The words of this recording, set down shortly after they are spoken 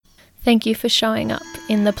Thank you for showing up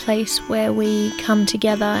in the place where we come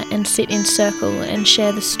together and sit in circle and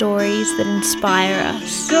share the stories that inspire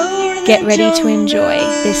us. Get ready to enjoy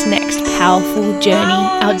this next powerful journey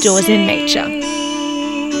outdoors in nature.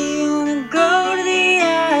 Go to the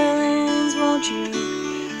islands, won't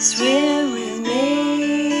you swim with me?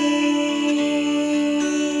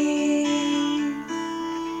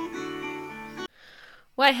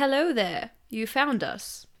 Why, hello there. You found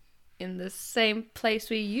us in the same place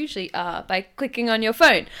we usually are by clicking on your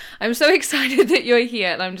phone. I'm so excited that you're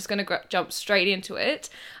here, and I'm just going to jump straight into it.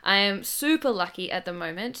 I am super lucky at the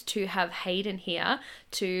moment to have Hayden here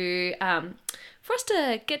to for us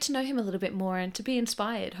to get to know him a little bit more and to be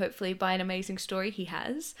inspired, hopefully, by an amazing story he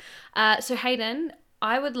has. So Hayden,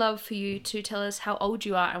 I would love for you to tell us how old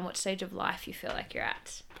you are and what stage of life you feel like you're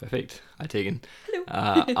at. Perfect. Hi, Tegan.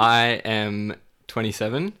 Hello. I am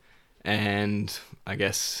 27, and I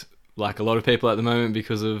guess like a lot of people at the moment,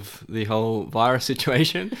 because of the whole virus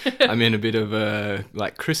situation, I'm in a bit of a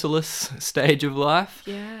chrysalis stage of life.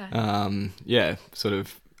 Yeah. Sort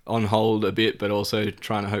of on hold a bit, but also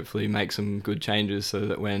trying to hopefully make some good changes so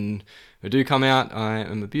that when I do come out, I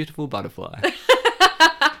am a beautiful butterfly.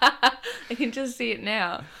 I can just see it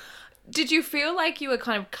now. Did you feel like you were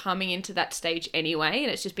kind of coming into that stage anyway and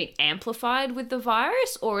it's just been amplified with the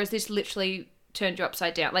virus, or is this literally turned you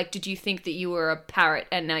upside down? Like, did you think that you were a parrot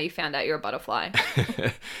and now you found out you're a butterfly?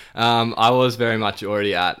 I was very much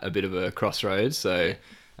already at a bit of a crossroads. So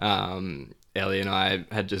Ellie and I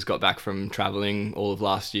had just got back from traveling all of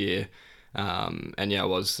last year. And I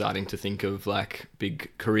was starting to think of like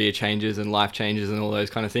big career changes and life changes and all those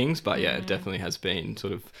kind of things. But yeah, it definitely has been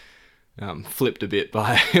sort of flipped a bit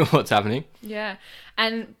by what's happening. Yeah.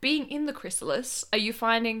 And being in the chrysalis, are you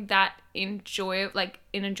finding that an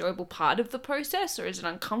enjoyable part of the process, or is it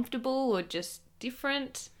uncomfortable or just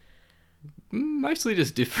different? Mostly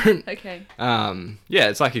just different. Okay.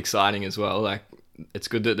 It's like exciting as well. Like, it's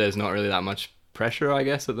good that there's not really that much pressure, I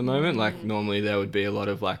guess, at the moment. Like, normally there would be a lot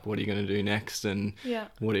of like, what are you going to do next, and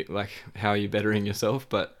how are you bettering yourself?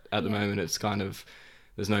 But at the moment, it's kind of,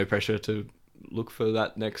 there's no pressure to look for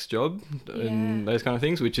that next job and those kind of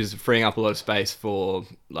things, which is freeing up a lot of space for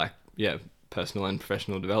personal and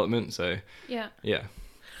professional development. So yeah.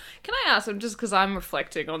 Can I ask, just because I'm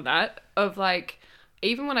reflecting on that, of like,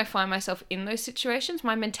 even when I find myself in those situations,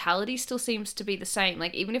 my mentality still seems to be the same.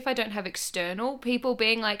 Like, even if I don't have external people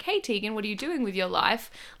being like, hey Tegan, what are you doing with your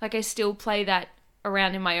life? Like, I still play that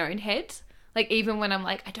around in my own head. Like, even when I'm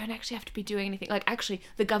like, I don't actually have to be doing anything. Like, actually,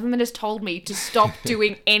 the government has told me to stop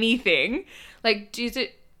doing anything. Like, is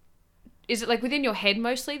it like within your head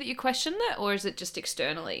mostly that you question that, or is it just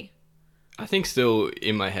externally? I think still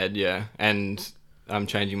in my head, yeah. And I'm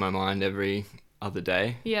changing my mind every other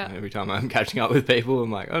day. Yeah. Every time I'm catching up with people,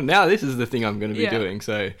 I'm like, oh, now this is the thing I'm going to be doing.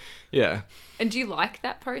 So, yeah. And do you like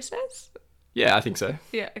that process? Yeah, I think so.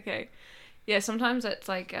 Yeah, okay. Yeah, sometimes it's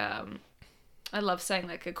like, I love saying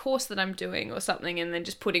like a course that I'm doing or something, and then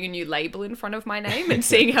just putting a new label in front of my name and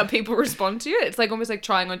seeing how people respond to it. It's like almost like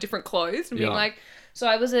trying on different clothes and being like, so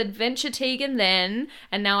I was Adventure Tegan then,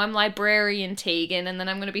 and now I'm Librarian Tegan, and then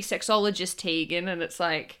I'm going to be Sexologist Tegan. And it's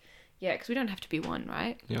like, yeah, because we don't have to be one,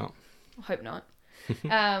 right? Yeah. I hope not.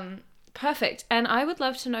 Perfect. And I would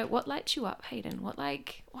love to know, what lights you up, Hayden? What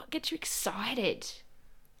gets you excited?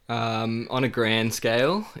 On a grand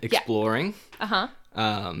scale, exploring. Uh-huh.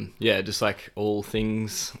 Just like all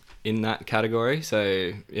things in that category.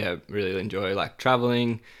 So yeah, really enjoy like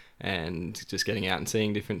traveling and just getting out and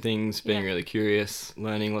seeing different things, being really curious,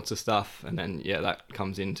 learning lots of stuff. And then that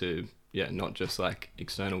comes into not just like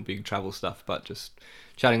external big travel stuff, but just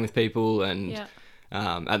chatting with people. And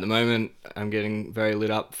at the moment I'm getting very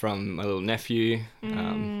lit up from my little nephew.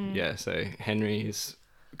 So Henry is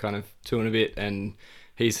kind of 2 and a bit, and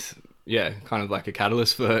he's kind of like a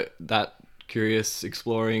catalyst for that curious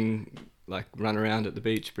exploring, like run around at the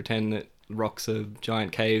beach, pretend that rocks are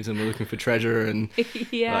giant caves and we're looking for treasure. And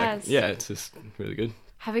yes. It's just really good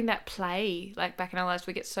having that play. Like, back in our lives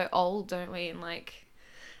we get so old, don't we? And like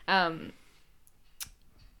I've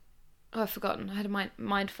forgotten, I had a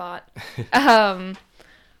mind fart.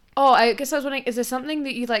 I guess I was wondering, is there something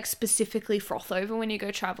that you like specifically froth over when you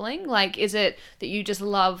go traveling? Like, is it that you just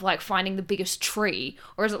love like finding the biggest tree,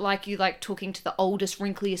 or is it like you like talking to the oldest,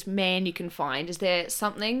 wrinkliest man you can find? Is there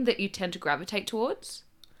something that you tend to gravitate towards?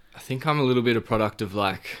 I think I'm a little bit a product of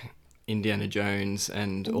like Indiana Jones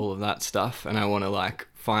and all of that stuff, and I want to like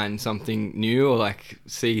find something new or like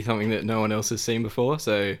see something that no one else has seen before.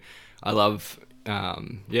 So I love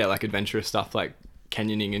like adventurous stuff, like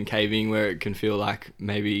canyoning and caving where it can feel like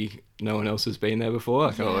maybe no one else has been there before.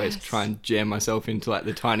 Like I always try and jam myself into like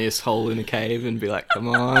the tiniest hole in a cave and be like, come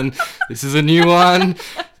on, this is a new one.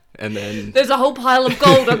 And then There's a whole pile of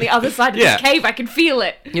gold on the other side of Yeah. this cave. I can feel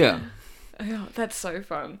it. yeah. Oh, that's so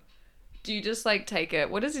fun. Do you just like take it?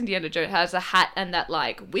 What does Indiana Jones has a hat and that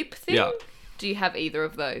like whip thing? Yeah. Do you have either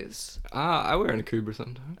of those? I wear an Akubra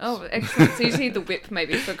sometimes. Oh, excellent. So you just need the whip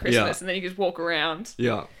maybe for Christmas, and then you just walk around.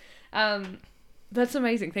 Yeah. That's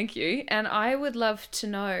amazing. Thank you. And I would love to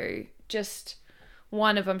know just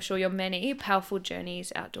one of, I'm sure, your many powerful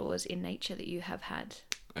journeys outdoors in nature that you have had.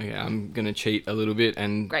 Okay, I'm going to cheat a little bit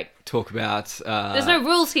and Great. talk about There's no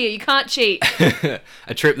rules here. You can't cheat.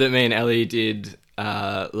 a trip that me and Ellie did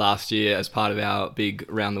last year as part of our big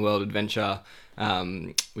round the world adventure.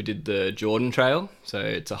 We did the Jordan Trail, so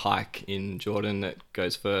it's a hike in Jordan that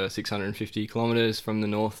goes for 650 kilometers from the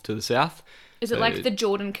north to the south. Is it So- like the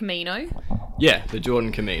Jordan Camino? Yeah, the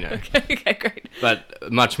Jordan Camino, Okay, great.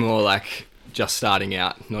 but much more like just starting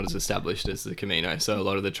out, not as established as the Camino. So a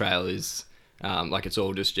lot of the trail is like it's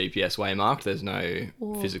all just GPS waymarked. There's no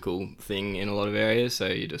physical thing in a lot of areas, so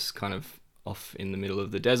you're just kind of off in the middle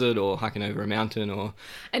of the desert or hiking over a mountain or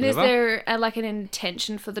And whatever. is there like an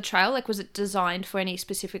intention for the trail? Like, was it designed for any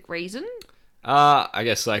specific reason? I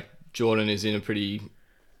guess like Jordan is in a pretty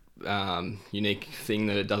unique thing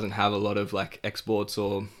that it doesn't have a lot of like exports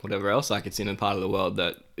or whatever else. Like it's in a part of the world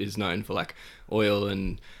that is known for like oil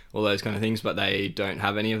and all those kind of things, but they don't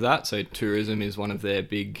have any of that. So tourism is one of their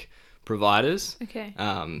big providers. Okay.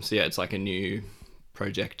 So yeah, it's like a new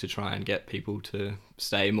project to try and get people to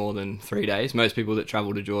stay more than 3 days. Most people that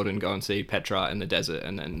travel to Jordan go and see Petra in the desert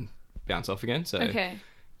and then bounce off again. So Okay.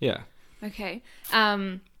 yeah. Okay.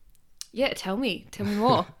 Yeah, tell me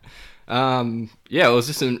more. Yeah, it was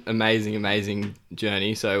just an amazing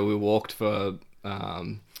journey. So we walked for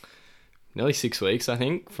nearly 6 weeks, I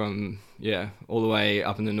think, from all the way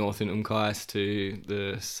up in the north in Umqais to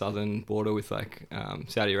the southern border with like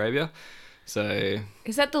Saudi Arabia. So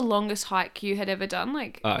Is that the longest hike you had ever done?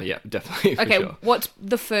 Like, yeah, definitely for okay, sure. what's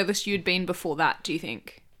the furthest you'd been before that, do you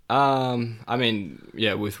think? I mean,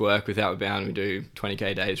 yeah, with work, with Outward Bound, we do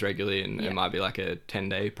 20k days regularly, and Yeah. it might be like a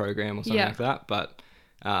 10-day program or something Yeah. like that. But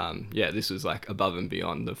yeah, this was like above and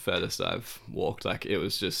beyond the furthest I've walked. Like it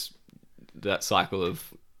was just that cycle of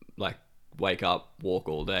like wake up, walk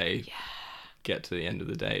all day, get to the end of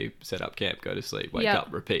the day, set up camp, go to sleep, wake Yeah. up,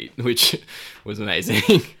 repeat, which was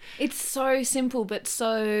amazing. It's so simple, but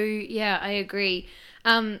so, yeah, I agree.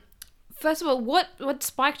 First of all, what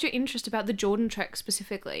spiked your interest about the Jordan Trek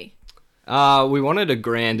specifically? We wanted a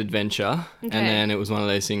grand adventure, Okay. and then it was one of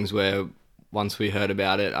those things where once we heard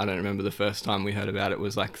about it, I don't remember the first time we heard about it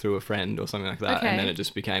was like through a friend or something like that, Okay. and then it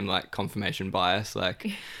just became like confirmation bias.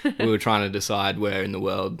 Like we were trying to decide where in the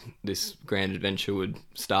world this grand adventure would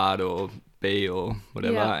start or be or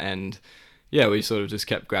whatever, Yeah. and yeah, we sort of just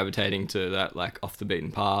kept gravitating to that like off the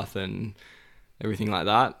beaten path and everything like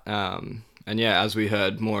that. And yeah, as we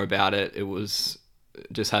heard more about it, it was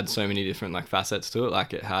just had so many different like facets to it.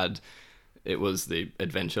 Like it was the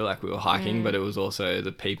adventure, like we were hiking, but it was also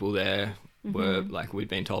the people there were like we'd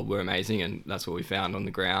been told were amazing, and that's what we found on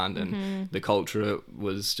the ground. And the culture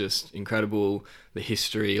was just incredible. The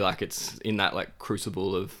history, like it's in that like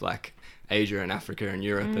crucible of like Asia and Africa and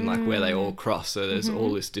Europe and like where they all cross. So there's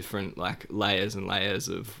all this different like layers and layers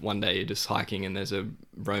of one day you're just hiking and there's a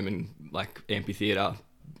Roman like amphitheater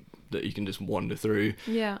that you can just wander through.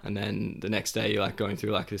 Yeah. And then the next day you're like going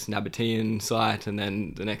through like this Nabatean site, and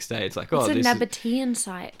then the next day it's like, It's oh, a this Nabatean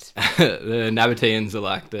site. the Nabateans are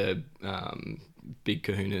like the big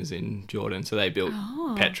kahunas in Jordan. So they built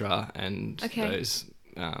Petra and Okay. those,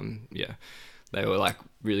 they were like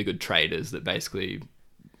really good traders that basically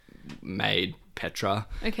made Petra,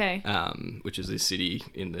 Okay. which is this city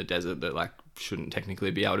in the desert that like shouldn't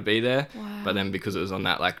technically be able to be there. Wow. But then because it was on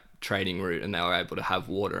that like trading route and they were able to have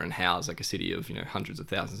water and house like a city of, hundreds of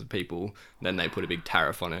thousands of people, then they put a big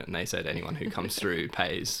tariff on it and they said anyone who comes through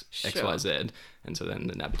pays Sure. XYZ. And so then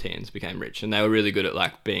the Nabateans became rich, and they were really good at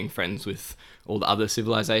like being friends with all the other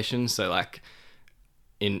civilizations. So like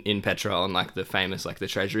in Petra on like the famous like the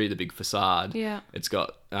treasury, the big facade, Yeah. it's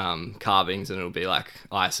got carvings, and it'll be like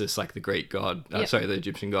Isis, like the Greek god, Yep. the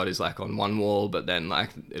Egyptian god is like on one wall, but then like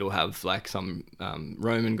it'll have like some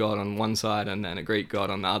Roman god on one side and then a Greek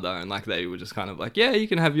god on the other, and like they were just kind of like, yeah, you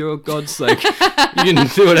can have your gods, like you can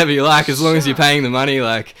do whatever you like as long as you're paying the money,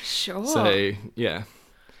 like. Sure. So yeah.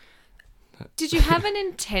 Did you have an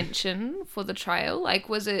intention for the trail? Like,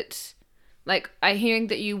 was it like I hearing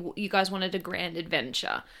that you guys wanted a grand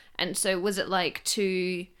adventure, and so was it like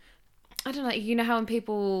to, I don't know, you know how when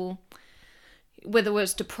people whether it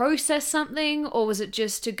was to process something or was it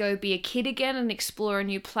just to go be a kid again and explore a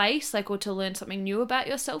new place, like, or to learn something new about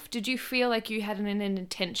yourself? Did you feel like you had an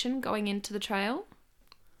intention going into the trail?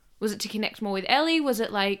 Was it to connect more with Ellie? Was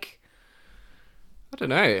it like... I don't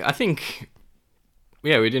know. I think,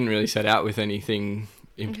 yeah, we didn't really set out with anything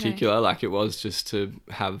in particular. Like, it was just to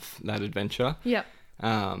have that adventure. Yep.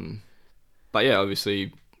 But yeah,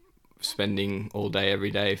 obviously spending all day every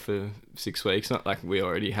day for 6 weeks, not like we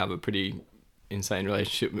already have a pretty insane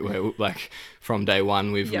relationship where, like, from day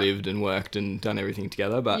one we've lived and worked and done everything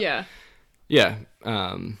together. But yeah,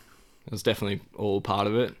 it was definitely all part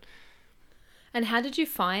of it. And how did you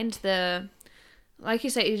find the, like you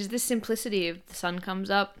say, it is this simplicity of the sun comes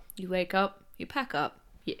up, you wake up, you pack up,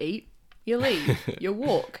 you eat, you leave, you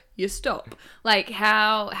walk, you stop. Like,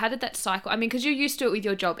 how did that cycle? I mean, because you're used to it with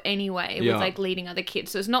your job anyway, with like leading other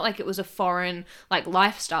kids. So it's not like it was a foreign like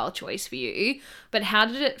lifestyle choice for you. But how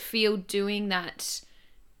did it feel doing that,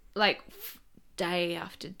 like, day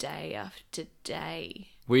after day after day?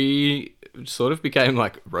 We sort of became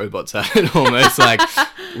like robots at it almost. Like,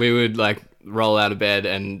 we would like roll out of bed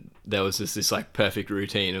and there was this like perfect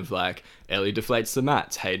routine of like, Ellie deflates the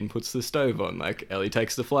mats, Hayden puts the stove on, like Ellie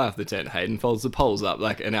takes the fly off the tent, Hayden folds the poles up,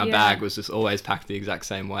 like, and our bag was just always packed the exact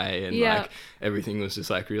same way, and like everything was just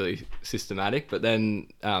like really systematic. But then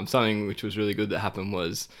something which was really good that happened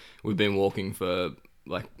was we've been walking for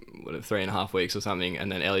like 3.5 weeks or something,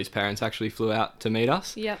 and then Ellie's parents actually flew out to meet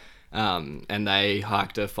us. And they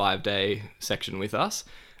hiked a 5-day section with us,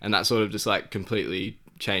 and that sort of just like completely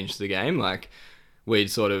changed the game. Like,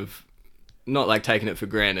 we'd sort of not like taken it for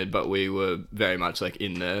granted, but we were very much like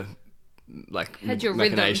in the like had your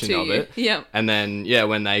machination rhythm to of it. Yeah. And then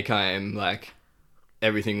when they came, like,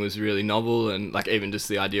 everything was really novel, and like even just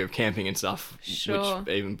the idea of camping and stuff, Sure. which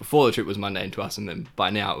even before the trip was mundane to us, and then by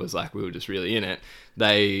now it was like we were just really in it.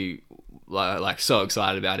 They like so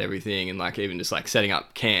excited about everything, and like even just like setting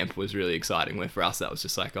up camp was really exciting, where for us that was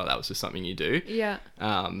just like, oh, that was just something you do.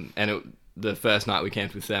 And the first night we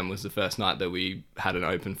camped with them was the first night that we had an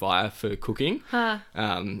open fire for cooking.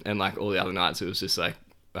 And like all the other nights it was just like,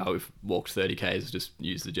 oh, we've walked 30 k's, just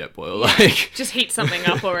use the jet boil, like just heat something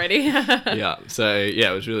up already. So it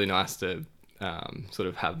was really nice to sort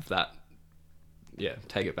of have that,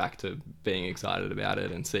 take it back to being excited about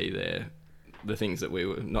it and see the things that we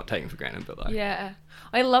were not taking for granted, but like... Yeah.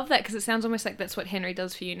 I love that, because it sounds almost like that's what Henry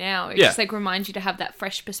does for you now. It just like reminds you to have that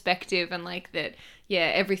fresh perspective, and like that,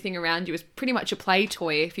 everything around you is pretty much a play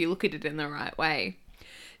toy if you look at it in the right way.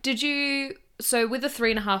 Did you... So with the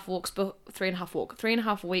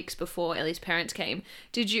 3.5 weeks before Ellie's parents came,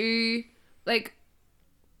 did you, like,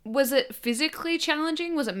 was it physically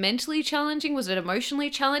challenging? Was it mentally challenging? Was it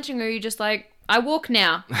emotionally challenging? Or are you just like, I walk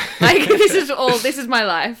now. Like, this is my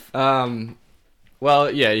life.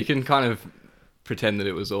 Well, yeah, you can kind of pretend that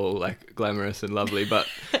it was all like glamorous and lovely, but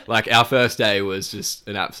like our first day was just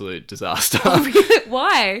an absolute disaster.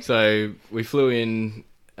 Why? So we flew in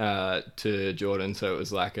to Jordan, so it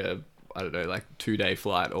was like a 2-day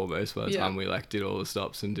flight almost by the time we like did all the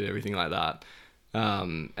stops and did everything like that.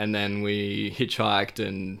 And then we hitchhiked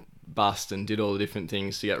and bussed and did all the different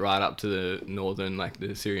things to get right up to the northern, like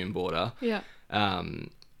the Syrian border.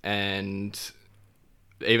 And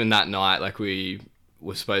even that night, like, we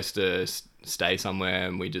were supposed to stay somewhere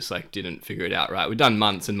and we just like didn't figure it out right. We'd done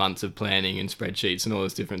months and months of planning and spreadsheets and all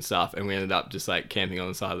this different stuff, and we ended up just like camping on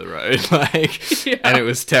the side of the road, like, and it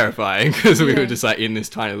was terrifying because we were just like in this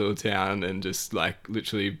tiny little town and just like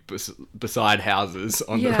literally beside houses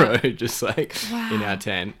on the road, just like in our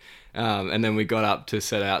tent. And then we got up to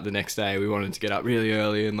set out the next day. We wanted to get up really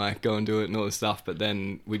early and like go and do it and all this stuff. But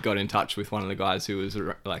then we got in touch with one of the guys who was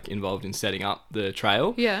like involved in setting up the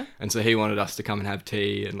trail. And so he wanted us to come and have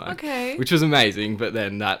tea and like, which was amazing. But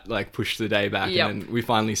then that like pushed the day back, and then we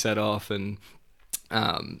finally set off. And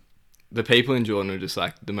the people in Jordan are just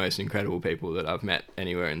like the most incredible people that I've met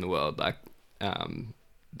anywhere in the world. Like,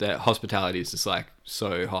 their hospitality is just like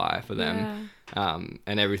so high for them.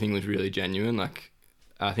 And everything was really genuine. Like,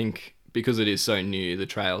 I think because it is so new, the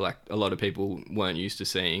trail, like a lot of people weren't used to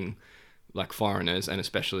seeing like foreigners, and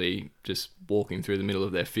especially just walking through the middle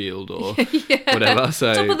of their field or whatever.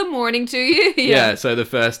 So top of the morning to you. So the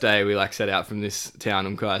first day we like set out from this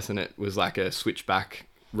town, Umkais, and it was like a switchback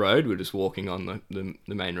road. We're just walking on the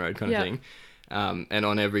main road kind of thing. And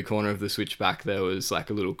on every corner of the switchback there was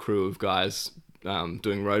like a little crew of guys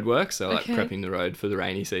doing road work, so like prepping the road for the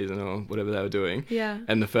rainy season or whatever they were doing.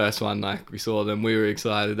 And the first one, like, we saw them, we were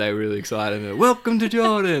excited, they were really excited, and welcome to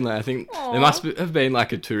Jordan. Like, I think there must have been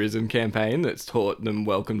like a tourism campaign that's taught them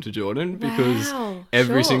welcome to Jordan, because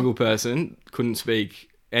every single person couldn't speak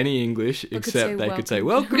any English except they could say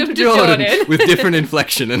welcome to to Jordan, Jordan. with different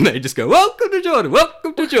inflection, and they just go welcome to Jordan,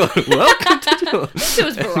 welcome to Jordan, welcome to Jordan. There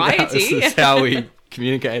was variety. That's how we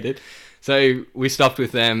communicated. So we stopped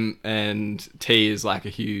with them, and tea is like a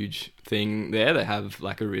huge thing there. They have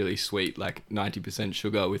like a really sweet, like 90%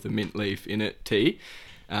 sugar with a mint leaf in it tea.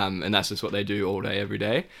 And that's just what they do all day, every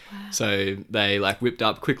day. Wow. So they like whipped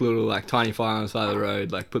up quick little like tiny fire on the side of the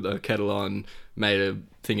road, like put the kettle on, made a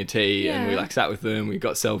thing of tea, and we like sat with them. We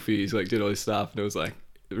got selfies, like did all this stuff, and it was like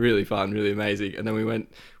really fun, really amazing. And then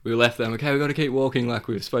we left them. Okay, we got to keep walking. Like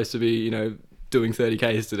we were supposed to be, you know, doing 30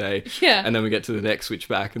 Ks today. Yeah. And then we get to the next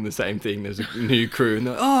switchback and the same thing. There's a new crew and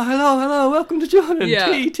they're like, oh, hello, welcome to Jordan. Yeah.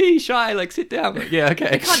 Tea, shy, like sit down. Like, yeah,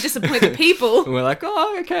 okay. You can't disappoint the people. And we're like,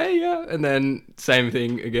 oh, okay, yeah. And then same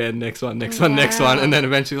thing again, next one. And then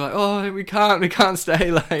eventually like, oh, we can't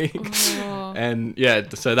stay, like. Oh. And yeah,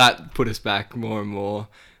 so that put us back more and more.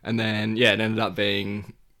 And then, yeah, it ended up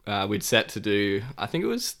being, we'd set to do, I think it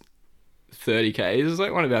was 30 Ks. It was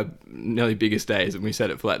like one of our nearly biggest days, and we set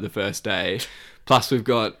it for like the first day. Plus we've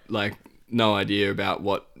got like no idea about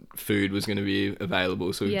what food was going to be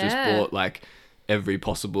available, so we've just bought like every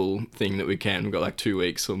possible thing that we can. We've got like 2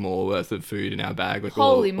 weeks or more worth of food in our bag, like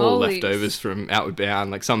all leftovers from Outward Bound,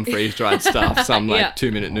 like some freeze-dried stuff, some like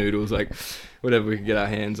 2-minute noodles, like whatever we could get our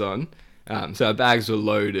hands on. So our bags were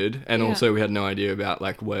loaded, and also we had no idea about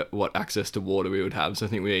like what access to water we would have. So I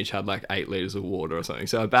think we each had like 8 liters of water or something.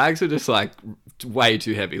 So our bags were just like way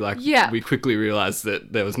too heavy. Like we quickly realized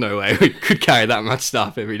that there was no way we could carry that much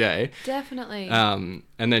stuff every day. Definitely. And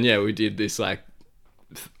then we did this like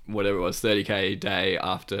whatever it was 30K day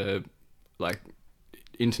after like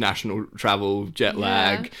international travel, jet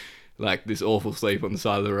lag. Like this awful sleep on the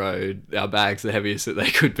side of the road. Our bags the heaviest that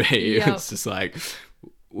they could be. Yep. It's just like,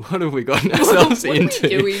 what have we gotten ourselves into?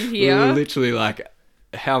 What are we doing here? We were literally like,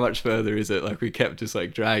 how much further is it? Like we kept just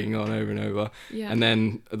like dragging on over and over. Yeah. And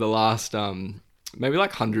then the last maybe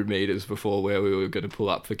like 100 meters before where we were going to pull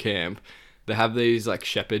up for camp, they have these like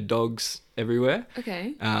shepherd dogs everywhere.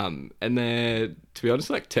 Okay. And they're, to be honest,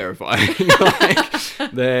 like terrifying. Like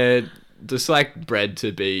they're just like bred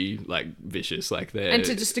to be like vicious, like they're and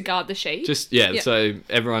to guard the sheep. So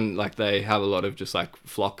everyone, like they have a lot of just like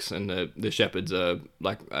flocks, and the shepherds are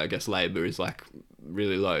like, I guess labor is like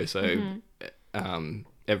really low, so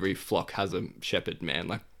every flock has a shepherd man,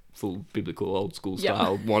 like full biblical old school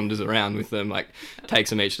style, wanders around with them, like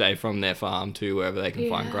takes them each day from their farm to wherever they can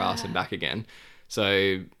find grass and back again.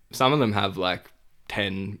 So some of them have like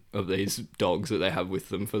 10 of these dogs that they have with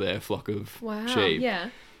them for their flock of sheep.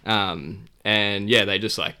 And they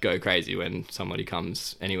just like go crazy when somebody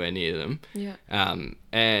comes anywhere near them.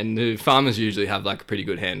 And the farmers usually have like a pretty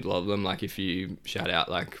good handle of them. Like if you shout out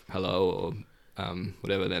like hello or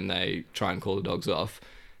whatever, then they try and call the dogs off.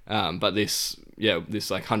 But this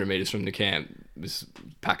like 100 meters from the camp, this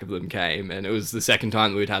pack of them came, and it was the second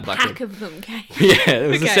time that we'd had like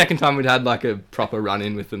the second time we'd had like a proper run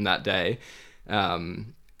in with them that day.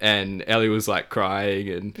 And Ellie was like crying,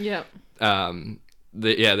 and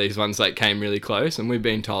these ones like came really close, and we've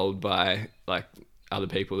been told by like other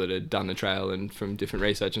people that had done the trail and from different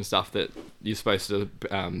research and stuff that you're supposed to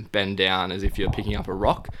bend down as if you're picking up a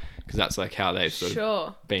rock, because that's like how they've sort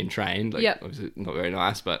of been trained. Like obviously not very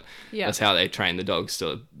nice, but that's how they train the dogs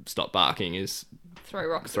to stop barking, is throw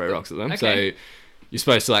rocks at them. Okay. So you're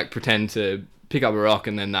supposed to like pretend to pick up a rock,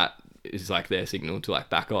 and then that is like their signal to like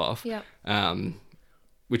back off.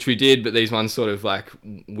 Which we did, but these ones sort of like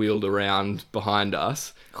wheeled around behind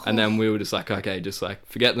us, and then we were just like, okay, just like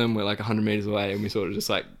forget them. We're like 100 meters away, and we sort of just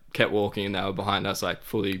like kept walking, and they were behind us, like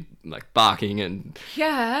fully like barking and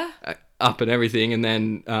up and everything. And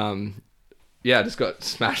then I just got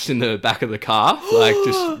smashed in the back of the car, like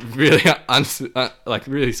just really like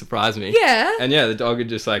really surprised me. And the dog had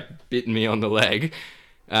just like bitten me on the leg.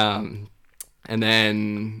 And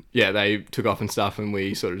then, they took off and stuff, and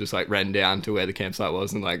we sort of just, like, ran down to where the campsite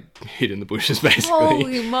was and, like, hid in the bushes, basically.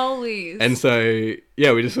 Holy moly. And so,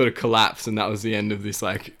 we just sort of collapsed, and that was the end of this,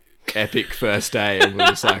 like, epic first day. And we're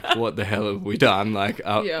just like, what the hell have we done? Like,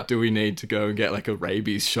 do we need to go and get, like, a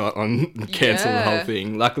rabies shot on, cancel the whole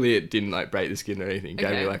thing? Luckily, it didn't, like, break the skin or anything. It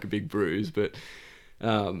gave me, like, a big bruise. But,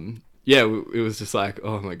 it was just like,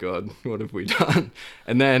 oh, my God, what have we done?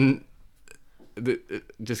 And then it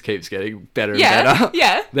just keeps getting better and better.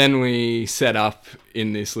 Then we set up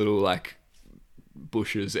in this little like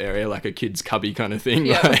bushes area, like a kid's cubby kind of thing.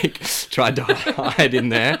 Like tried to hide in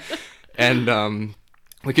there, and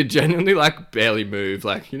we could genuinely like barely move.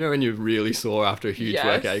 Like, you know, when you're really sore after a huge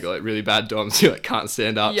workout, you got like really bad DOMs, you like can't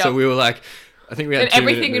stand up. So we were like I think we had And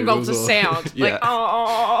 2-minute everything involves a noodles or- sound. Yeah. Like,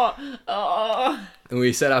 oh. Yeah. Like, oh. And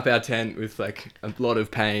we set up our tent with like a lot of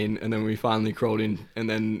pain, and then we finally crawled in, and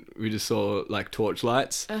then we just saw like torch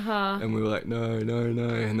lights, and we were like, no, no, no.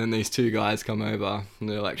 And then these two guys come over, and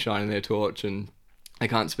they're like shining their torch, and they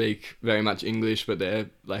can't speak very much English, but they're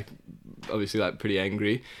like obviously like pretty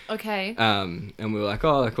angry. Okay. And we were like,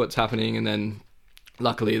 oh, like what's happening? And then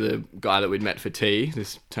luckily the guy that we'd met for tea,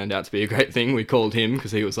 this turned out to be a great thing. We called him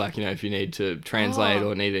because he was like, you know, if you need to translate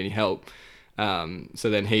or need any help. So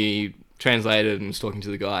then he translated and was talking to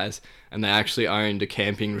the guys, and they actually owned a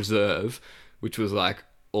camping reserve, which was like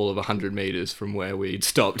all of 100 meters from where we'd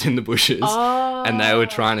stopped in the bushes. And they were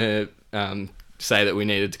trying to say that we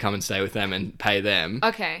needed to come and stay with them and pay them.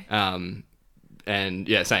 Okay. And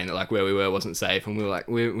yeah, saying that like where we were wasn't safe, and we were like,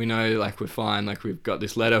 we know, like we're fine, like we've got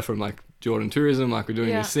this letter from like Jordan Tourism, like we're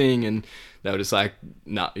doing this thing, and they were just like,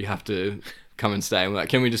 no, you have to come and stay. And we're like,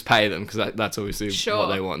 can we just pay them? Because that's obviously what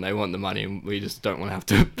they want. They want the money, and we just don't want to have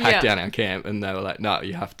to pack down our camp. And they were like, no,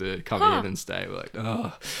 you have to come in and stay. We're like,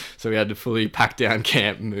 oh. So we had to fully pack down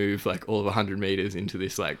camp, move like all of 100 meters into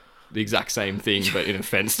this like the exact same thing, but in a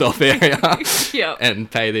fenced off area. And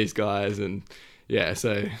pay these guys. And yeah,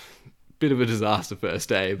 so bit of a disaster first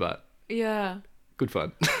day, but good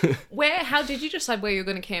fun. How did you decide where you're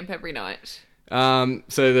going to camp every night? So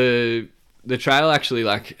the trail actually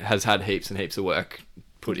like has had heaps and heaps of work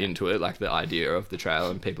put into it, like the idea of the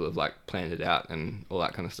trail, and people have like planned it out and all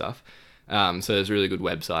that kind of stuff. So there's a really good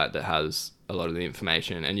website that has a lot of the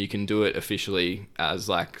information, and you can do it officially as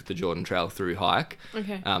like the Jordan Trail through hike.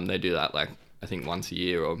 Okay. They do that like I think once a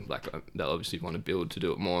year, or like they'll obviously want to build to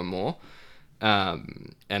do it more and more.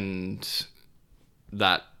 And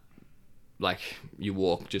that like you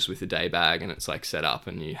walk just with a day bag, and it's like set up,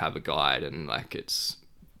 and you have a guide, and like it's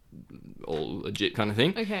all legit kind of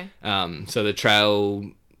thing. Okay. So the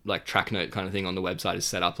trail like track note kind of thing on the website is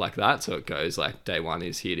set up like that, so it goes like day 1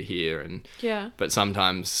 is here to here, and but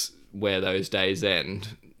sometimes where those days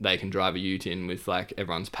end, they can drive a ute in with like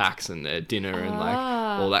everyone's packs and their dinner and like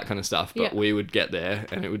all that kind of stuff, but we would get there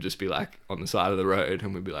and it would just be like on the side of the road,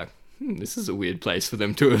 and we'd be like, this is a weird place for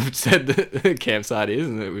them to have said the campsite is,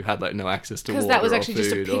 and that we've had like no access to water, because that was actually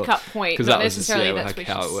just a pickup point, because not that was just necessarily like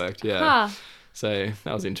how it worked. So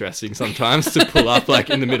that was interesting sometimes to pull up like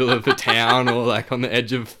in the middle of a town, or like on the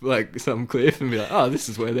edge of like some cliff, and be like, oh, this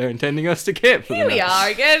is where they're intending us to camp for the night. Here we are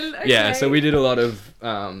again. Okay. Yeah, so we did a lot of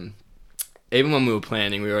even when we were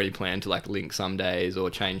planning, we already planned to like link some days or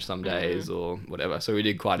change some days or whatever. So we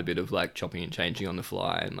did quite a bit of like chopping and changing on the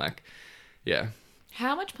fly, and like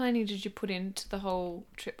How much planning did you put into the whole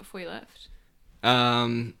trip before you left?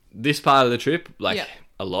 This part of the trip, like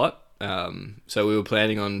a lot. So we were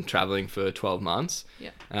planning on traveling for 12 months.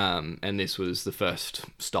 And this was the first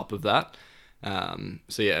stop of that.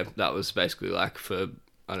 So yeah, that was basically like for,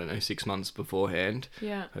 I don't know, 6 months beforehand.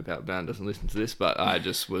 Hope Outbound doesn't listen to this, but I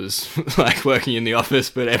just was like working in the office,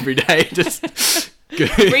 but every day just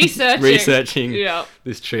researching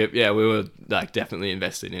this trip. Yeah, we were like definitely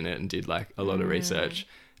invested in it and did like a lot of research.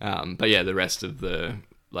 But yeah, the rest of the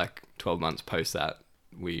like 12 months post that,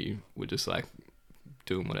 we were just like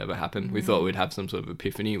doing whatever happened. We thought we'd have some sort of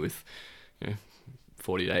epiphany with,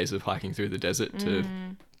 40 days of hiking through the desert to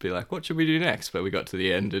be like, what should we do next? But we got to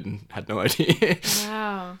the end and had no idea.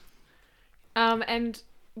 Wow. And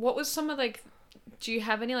what was some of like, do you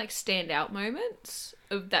have any like standout moments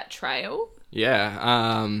of that trail? Yeah.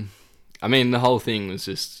 I mean, the whole thing was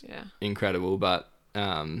just incredible, but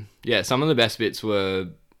some of the best bits were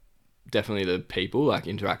definitely the people, like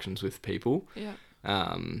interactions with people.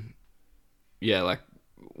 Like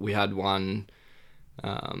we had one,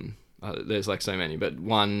 there's like so many, but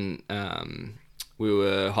one, we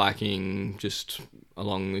were hiking just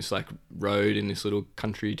along this like road in this little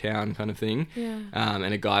country town kind of thing. And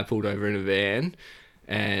a guy pulled over in a van,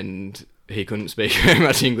 and he couldn't speak very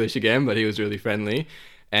much English again, but he was really friendly.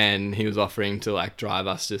 And he was offering to like drive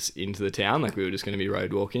us just into the town, like we were just going to be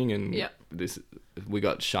road walking, and we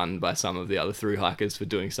got shunned by some of the other through hikers for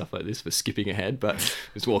doing stuff like this, for skipping ahead, but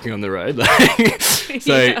just walking on the road. Like,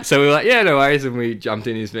 so we were like, yeah, no worries, and we jumped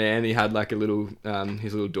in his van. He had like a little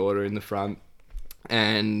his little daughter in the front,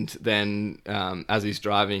 and then as he's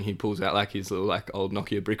driving, he pulls out like his little like old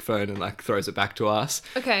Nokia brick phone and like throws it back to us.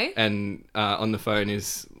 Okay. And on the phone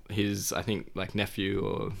is his, I think, like nephew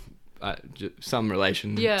or some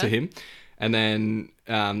relation to him, and then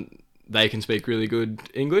they can speak really good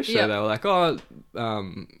English, so they were like,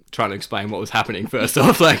 trying to explain what was happening first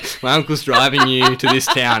off, like, my uncle's driving you to this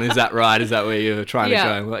town, is that right, is that where you're trying to go?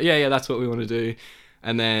 And we're like, yeah, that's what we want to do.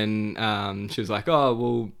 And then she was like,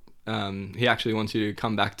 he actually wants you to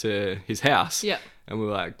come back to his house. And we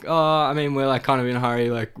were like, oh, I mean, we're like kind of in a hurry,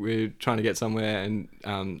 like we're trying to get somewhere. And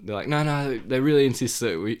they're like, no, they really insist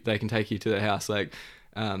that they can take you to their house. Like,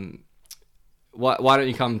 why don't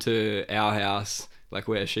you come to our house, like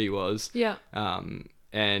where she was? Yeah.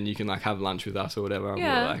 And you can like have lunch with us or whatever. And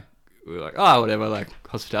Yeah. we were like, oh, whatever, like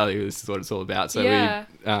hospitality, this is what it's all about. So Yeah.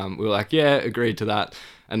 we were like, yeah, agreed to that.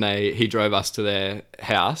 And he drove us to their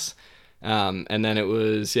house. And then it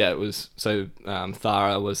was so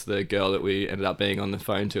Thara was the girl that we ended up being on the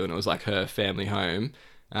phone to, and it was like her family home.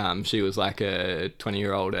 She was like a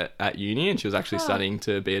 20-year-old at uni, and she was actually studying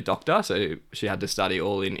to be a doctor, so she had to study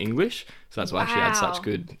all in English. So that's why she had such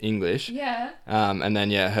good English. Yeah. And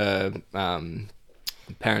then her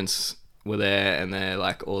parents were there, and they're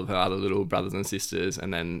like all of her other little brothers and sisters,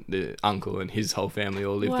 and then the uncle and his whole family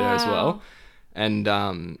all lived there as well. And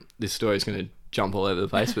this story is going to jump all over the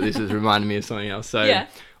place, but this has reminded me of something else. So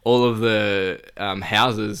all of the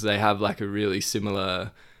houses, they have like a really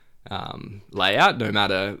similar layout, no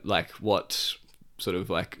matter like what sort of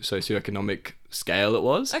like socioeconomic scale it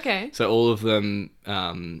was. Okay. So all of them,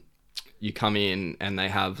 you come in and they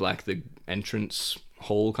have like the entrance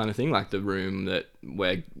hall kind of thing, like the room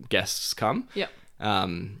where guests come. Yep.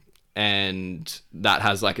 And that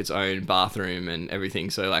has like its own bathroom and everything,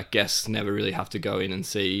 so like guests never really have to go in and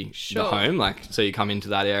see the home. Like, so you come into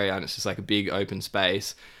that area and it's just like a big open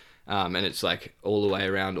space, and it's like all the way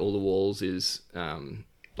around, all the walls is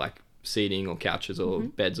like seating or couches or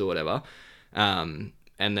beds or whatever, and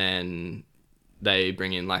then they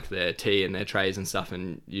bring in like their tea and their trays and stuff,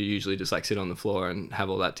 and you usually just like sit on the floor and have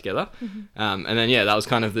all that together. And then that was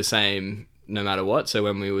kind of the same no matter what. So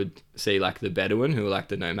when we would see like the Bedouin, who were like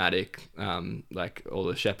the nomadic, like all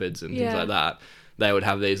the shepherds and things like that, they would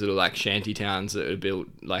have these little like shanty towns that are built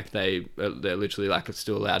like they're literally like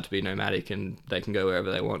still allowed to be nomadic and they can go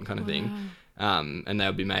wherever they want kind of thing. And they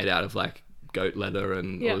would be made out of like goat leather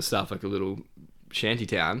and all this stuff, like a little shanty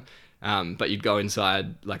town. But you'd go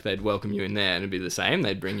inside, like they'd welcome you in there and it'd be the same.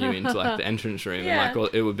 They'd bring you into like the entrance room and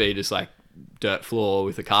like it would be just like dirt floor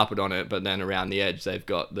with a carpet on it, but then around the edge they've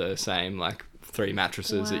got the same like 3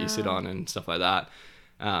 mattresses that you sit on and stuff like that.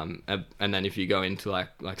 And then if you go into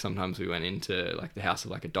like sometimes we went into like the house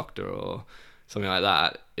of like a doctor or something like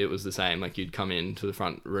that, it was the same. Like you'd come into the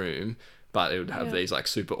front room, but it would have these like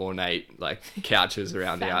super ornate like couches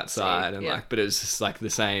around the outside and like, but it was just like the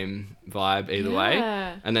same vibe either way.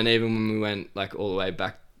 And then even when we went like all the way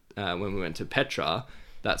back, when we went to Petra,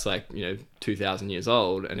 that's like 2,000 years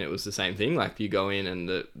old, and it was the same thing. Like you go in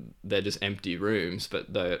and they're just empty rooms,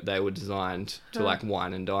 but they were designed to like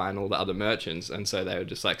wine and dine all the other merchants, and so they were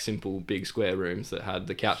just like simple big square rooms that had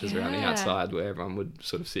the couches around the outside where everyone would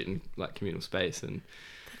sort of sit in like communal space. And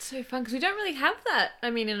that's so fun, because we don't really have that,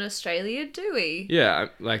 I mean, in Australia, do we? Yeah,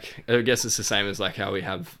 like I guess it's the same as like how we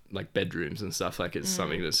have like bedrooms and stuff. Like it's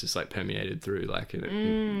something that's just like permeated through, like, and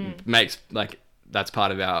it makes like that's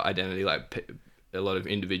part of our identity, like a lot of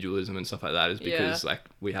individualism and stuff like that is because like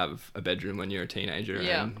we have a bedroom when you're a teenager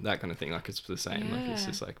and that kind of thing. Like it's the same. Like it's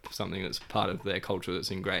just like something that's part of their culture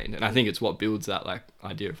that's ingrained, and I think it's what builds that like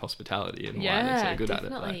idea of hospitality and why they're so good at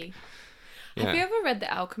it. Like, have you ever read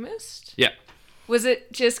The Alchemist? Yeah. Was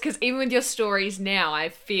it just because even with your stories now, I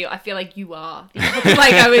feel like you are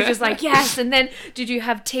like I was just like yes, and then did you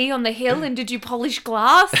have tea on the hill and did you polish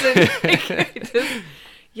glass? And,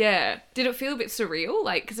 yeah. Did it feel a bit surreal?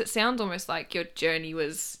 Like, because it sounds almost like your journey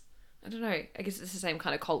was, I don't know, I guess it's the same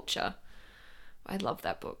kind of culture. I love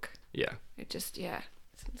that book. Yeah. It just,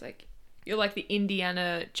 sounds like you're like the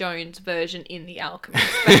Indiana Jones version in The Alchemist.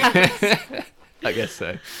 I guess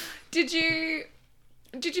so. Did you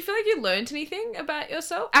feel like you learned anything about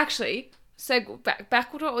yourself? Actually, so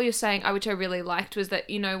back what all you're saying, which I really liked, was that,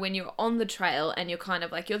 when you're on the trail and you're kind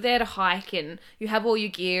of like, you're there to hike and you have all your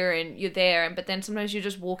gear and you're there, but then sometimes you're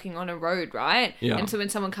just walking on a road, right? Yeah. And so when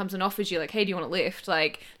someone comes and offers you like, hey, do you want a lift?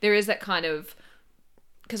 Like there is that kind of,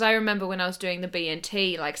 because I remember when I was doing the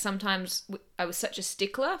BNT, like sometimes I was such a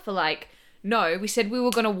stickler for like, no, we said we were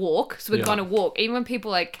going to walk, so we're going to walk. Even when people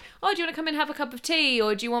like, oh, do you want to come and have a cup of tea?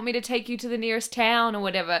 Or do you want me to take you to the nearest town or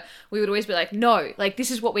whatever? We would always be like, no, like this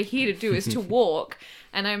is what we're here to do, is to walk.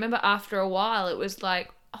 And I remember after a while, it was like,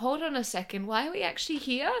 hold on a second, why are we actually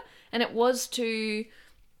here? And it was to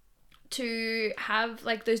have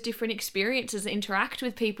like those different experiences, interact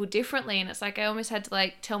with people differently. And it's like, I almost had to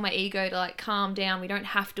like tell my ego to like calm down. We don't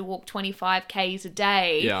have to walk 25 Ks a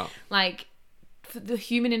day. Yeah. Like, the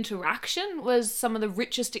human interaction was some of the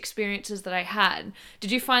richest experiences that I had.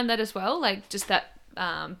 Did you find that as well? Like just that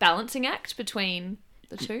balancing act between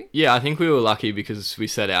the two? Yeah, I think we were lucky because we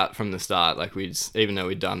set out from the start. Like even though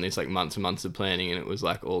we'd done this like months and months of planning and it was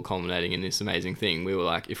like all culminating in this amazing thing, we were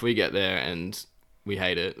like, if we get there and we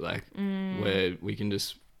hate it. Like where we can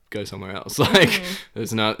just go somewhere else. Like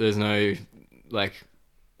there's no like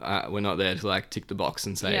we're not there to like tick the box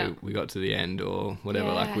and say we got to the end or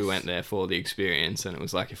whatever. Like we went there for the experience, and it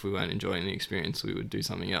was like if we weren't enjoying the experience, we would do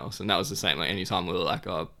something else. And that was the same. Like anytime we were like,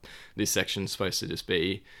 oh, this section's supposed to just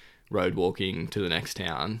be road walking to the next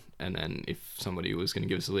town, and then if somebody was going to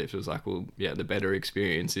give us a lift, it was like, well, yeah, the better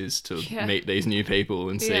experience is to meet these new people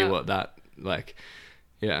and see what that like.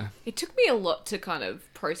 Yeah. It took me a lot to kind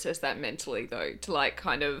of process that mentally, though, to like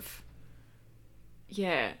kind of,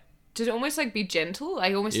 to almost like be gentle.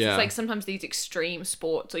 Like almost it's like sometimes these extreme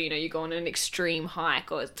sports, or you go on an extreme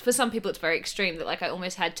hike, or for some people it's very extreme, that like I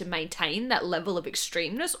almost had to maintain that level of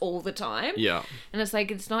extremeness all the time. Yeah. And it's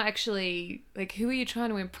like, it's not actually like, who are you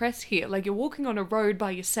trying to impress here? Like you're walking on a road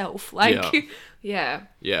by yourself. Like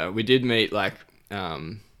Yeah, we did meet like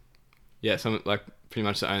some like pretty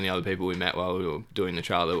much the only other people we met while we were doing the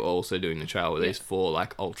trail that were also doing the trail were these 4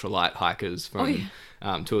 like ultralight hikers from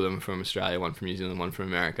 2 of them from Australia, 1 from New Zealand, 1 from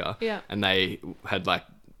America. Yeah. And they had like,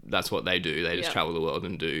 that's what they do. They just travel the world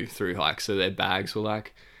and do through hikes. So their bags were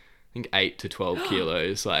like, I think 8 to 12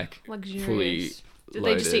 kilos, like luxurious. Fully Did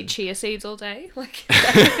loaded. they just eat chia seeds all day? Like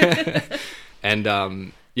And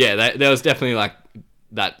there was definitely like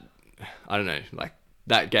that, I don't know, like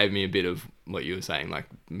that gave me a bit of what you were saying, like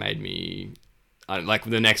made me, like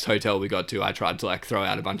the next hotel we got to, I tried to like throw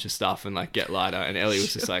out a bunch of stuff and like get lighter, and Ellie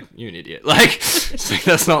was just like, you're an idiot. Like, it's like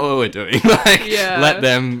that's not what we're doing. Like, let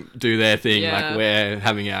them do their thing. Like, we're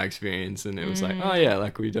having our experience. And it was like, oh yeah,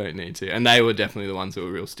 like we don't need to. And they were definitely the ones that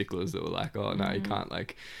were real sticklers that were like, oh no, you can't,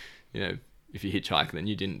 like, if you hitchhike, then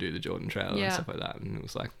you didn't do the Jordan Trail and stuff like that. And it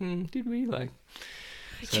was like, did we? Like,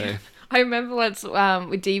 so... I remember once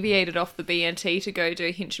we deviated off the BNT to go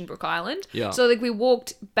do Hinchinbrook Island. Yeah. So like we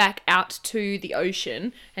walked back out to the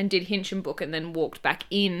ocean and did Hinchinbrook, and then walked back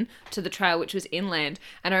in to the trail, which was inland.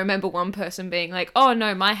 And I remember one person being like, oh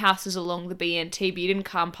no, my house is along the BNT, but you didn't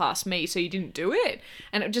come past me, so you didn't do it.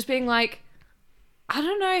 And it just being like, I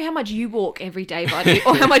don't know how much you walk every day, buddy,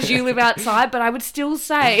 or how much you live outside, but I would still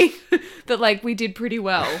say that, like, we did pretty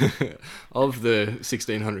well. Of the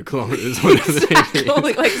 1,600 kilometres. Whatever Exactly.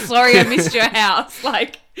 Like, sorry I missed your house.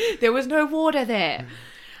 Like, there was no water there.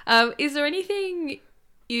 Is there anything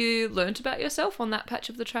you learnt about yourself on that patch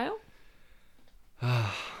of the trail?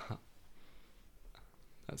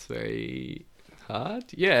 That's very hard.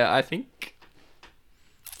 Yeah, I think...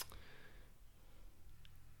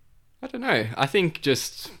 I don't know. I think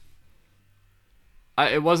just...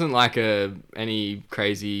 it wasn't like any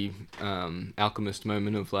crazy alchemist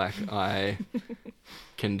moment of like, I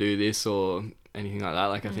can do this or anything like that.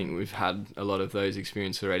 Like, I think we've had a lot of those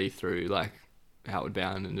experiences already through like Outward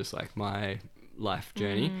Bound and just like my life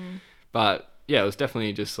journey. But yeah, it was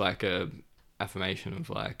definitely just like a affirmation of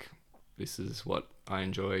like, this is what I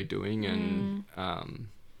enjoy doing. And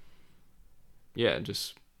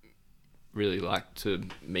just really like to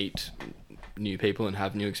meet new people and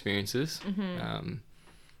have new experiences.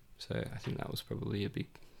 So I think that was probably a big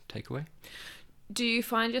takeaway. Do you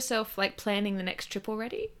find yourself like planning the next trip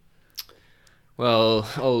already? Well,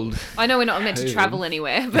 I know we're not meant to travel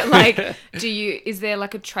anywhere, but like, is there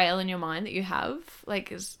like a trail in your mind that you have?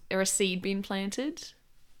 Like, is there a seed being planted?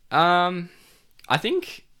 I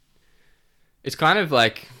think it's kind of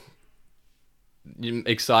like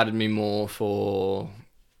excited me more for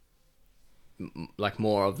like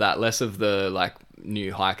more of that, less of the like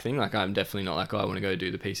new hike thing. Like, I'm definitely not like, oh, I want to go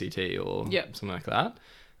do the PCT or something like that.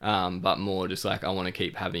 But more just like, I want to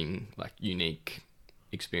keep having like unique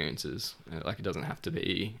experiences. Like, it doesn't have to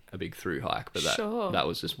be a big through hike, but that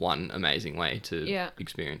was just one amazing way to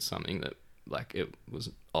experience something that like it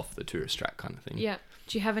was off the tourist track kind of thing. Yeah.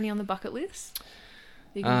 Do you have any on the bucket list?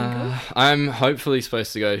 You can think of? I'm hopefully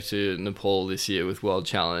supposed to go to Nepal this year with World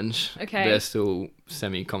Challenge. Okay. They're still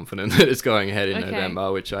semi-confident that it's going ahead in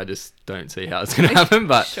November, which I just don't see how it's going to happen.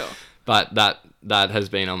 But but that has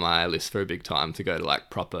been on my list for a big time, to go to like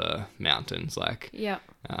proper mountains. Like I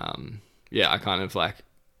kind of like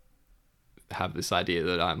have this idea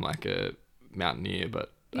that I'm like a mountaineer,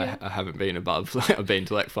 but I haven't been above. Like, I've been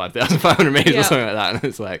to like 5,500 meters or something like that, and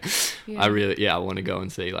it's like I want to go and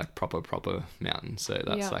see like proper mountains. So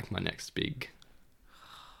that's like my next big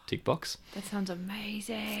tick box. That sounds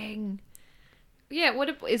amazing. Yeah,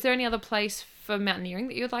 is there any other place for mountaineering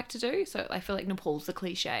that you'd like to do? So I feel like Nepal's the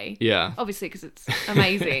cliche. Yeah. Obviously, because it's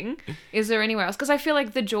amazing. Is there anywhere else? Because I feel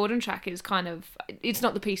like the Jordan track is kind of, it's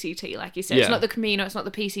not the PCT, like you said. Yeah. It's not the Camino, it's not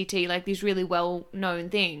the PCT, like these really well-known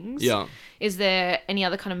things. Yeah. Is there any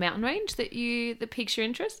other kind of mountain range that piques your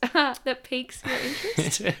interest? That piques your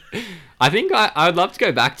interest? I think I'd love to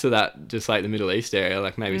go back to that, just like the Middle East area,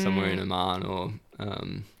 like maybe somewhere in Oman or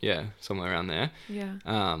Yeah, somewhere around there. Yeah.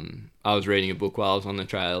 I was reading a book while I was on the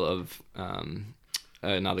trail of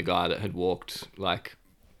another guy that had walked like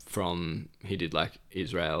he did like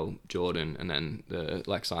Israel, Jordan, and then the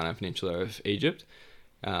like Sinai Peninsula of Egypt.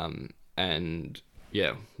 And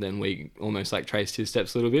yeah, then we almost like traced his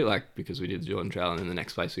steps a little bit, like because we did the Jordan Trail, and then the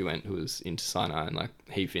next place we went was into Sinai, and like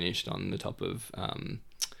he finished on the top of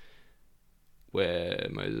where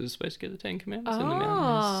Moses was supposed to get the Ten Commandments in the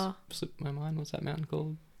mountains. Slipped my mind. What's that mountain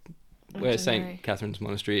called? Where St. Catherine's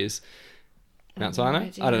Monastery is. Mount Sinai?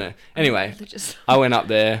 I don't know. Anyway, I went up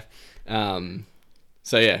there.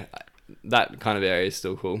 So yeah, that kind of area is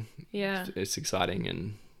still cool. Yeah. It's exciting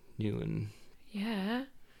and new and... Yeah.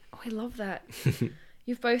 Oh, I love that.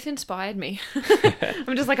 You've both inspired me.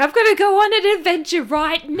 I'm just like, I've got to go on an adventure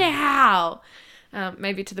right now.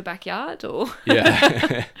 Maybe to the backyard or...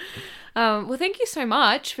 Yeah. Well, thank you so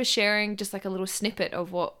much for sharing just like a little snippet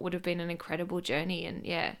of what would have been an incredible journey, and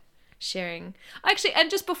yeah, sharing. Actually, and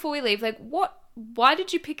just before we leave, like why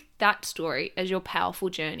did you pick that story as your powerful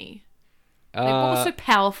journey? Like, what was so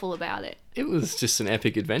powerful about it? It was just an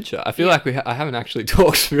epic adventure. I feel like I haven't actually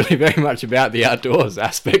talked really very much about the outdoors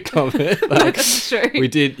aspect of it. Like, That's true. We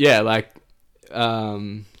did, yeah, like, I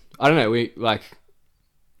don't know, we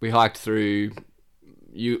hiked through,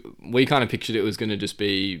 we kind of pictured it was going to just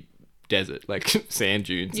be desert, like sand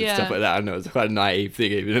dunes and stuff like that. I don't know, it's quite a naive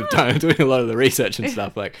thing even of doing a lot of the research and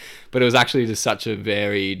stuff, like, but it was actually just such a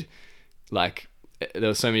varied, like, there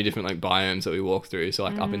were so many different like biomes that we walked through. So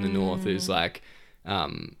like up in the north is like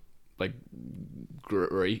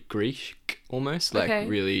Greek almost, like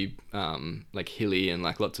really like hilly and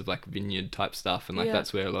like lots of like vineyard type stuff, and like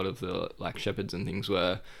that's where a lot of the like shepherds and things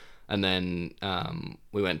were. And then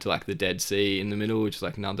we went to like the Dead Sea in the middle, which is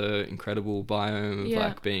like another incredible biome of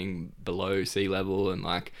like being below sea level and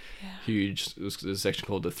like huge. There's a section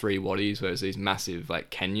called the Three Wadis, where there's these massive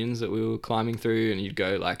like canyons that we were climbing through, and you'd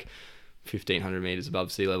go like 1,500 meters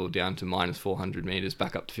above sea level down to minus 400 meters,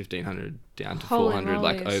 back up to 1,500, down to 400,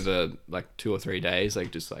 like over like 2 or 3 days,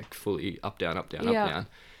 like just like fully up, down, up, down, up,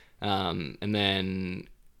 down. And then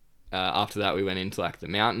after that we went into like the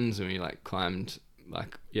mountains, and we like climbed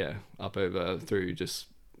like, up over through just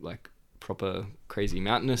like proper crazy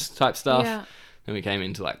mountainous type stuff. Then we came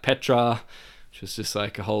into like Petra, which was just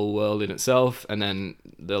like a whole world in itself. And then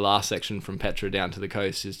the last section from Petra down to the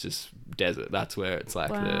coast is just desert. That's where it's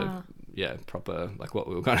like proper, like what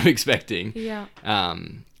we were kind of expecting.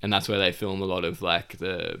 And that's where they film a lot of like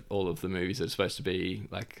all of the movies that are supposed to be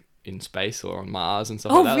like in space or on Mars and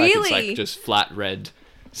stuff like that. Really? Like it's like just flat red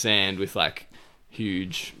sand with like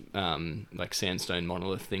huge like sandstone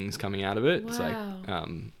monolith things coming out of it. It's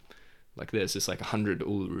like there's just like 100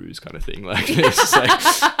 Ulurus kind of thing. Like there's just like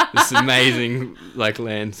this amazing like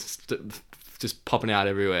land just popping out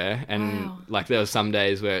everywhere. And like there were some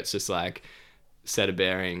days where it's just like set a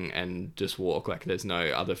bearing and just walk, like there's no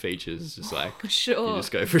other features, just like you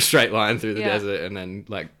just go for a straight line through the desert and then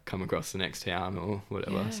like come across the next town or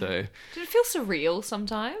whatever. So did it feel surreal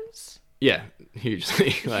sometimes? Yeah,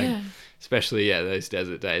 hugely. Like especially those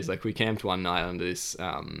desert days. Like we camped one night under this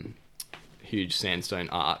huge sandstone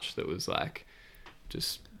arch that was like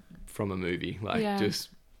just from a movie, like just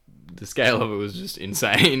the scale of it was just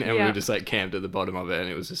insane. And we were just like camped at the bottom of it, and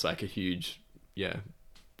it was just like a huge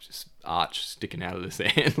just arch sticking out of the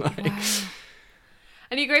sand. Like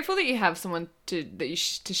And are you grateful that you have someone to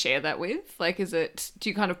share that with? Like, do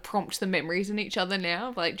you kind of prompt the memories in each other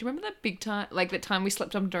now? Like, do you remember that big time, like that time we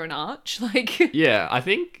slept under an arch? Like, I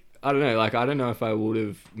think, I don't know, like, I don't know if I would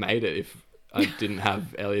have made it if I didn't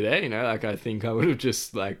have Ellie there, you know? Like, I think I would have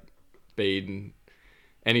just, like, been,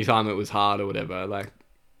 anytime it was hard or whatever, like,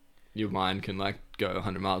 your mind can, like, go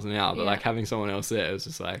 100 miles an hour. But, like, having someone else there, it was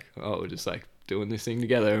just like, we're just, like, doing this thing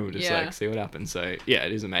together, and we'll just, like, see what happens. So, yeah,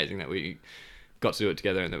 it is amazing that we got to do it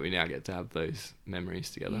together and that we now get to have those memories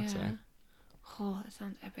together. So oh, that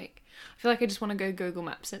sounds epic. I feel like I just want to go Google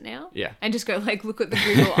Maps it now. Yeah. And just go like look at the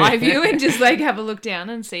Google Eye View and just like have a look down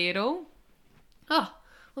and see it all. Oh,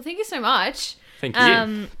 well, thank you so much. Thank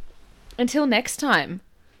you. Until next time.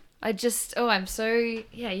 I'm so,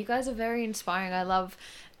 you guys are very inspiring. I love,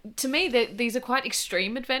 to me, that these are quite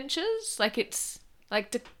extreme adventures. Like it's like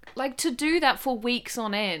to do that for weeks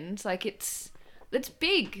on end. Like it's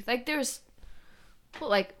big. Like there's, well,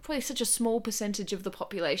 like probably such a small percentage of the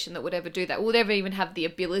population that would ever do that, would ever even have the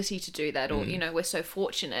ability to do that, or we're so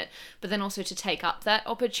fortunate. But then also to take up that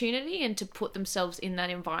opportunity and to put themselves in that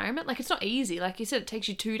environment, like it's not easy. Like you said, it takes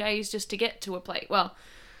you 2 days just to get to a place. Well,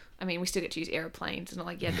 I mean, we still get to use airplanes. It's not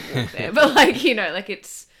like you had to walk there, but like like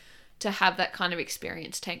it's, to have that kind of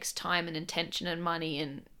experience takes time and intention and money,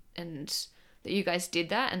 and that you guys did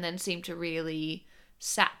that and then seem to really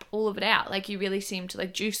sap all of it out. Like you really seem to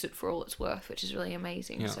like juice it for all it's worth, which is really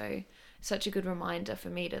amazing. Yeah. So such a good reminder for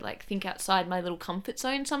me to like think outside my little comfort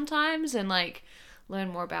zone sometimes and like learn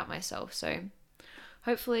more about myself. So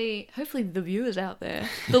hopefully the viewers out there,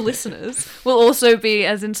 the listeners, will also be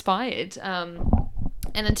as inspired.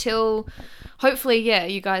 And until, hopefully, yeah,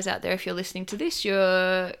 you guys out there, if you're listening to this,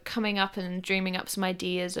 you're coming up and dreaming up some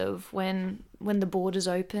ideas of when the borders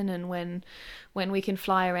open and when we can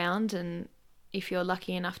fly around. And if you're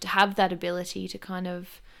lucky enough to have that ability to kind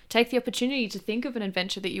of take the opportunity to think of an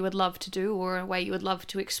adventure that you would love to do or a way you would love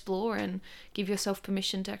to explore, and give yourself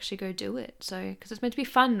permission to actually go do it. So, because it's meant to be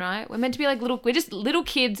fun, right? We're meant to be like we're just little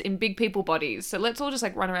kids in big people bodies. So let's all just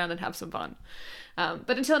like run around and have some fun.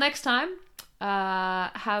 But until next time,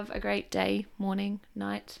 have a great day, morning,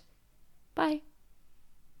 night. Bye.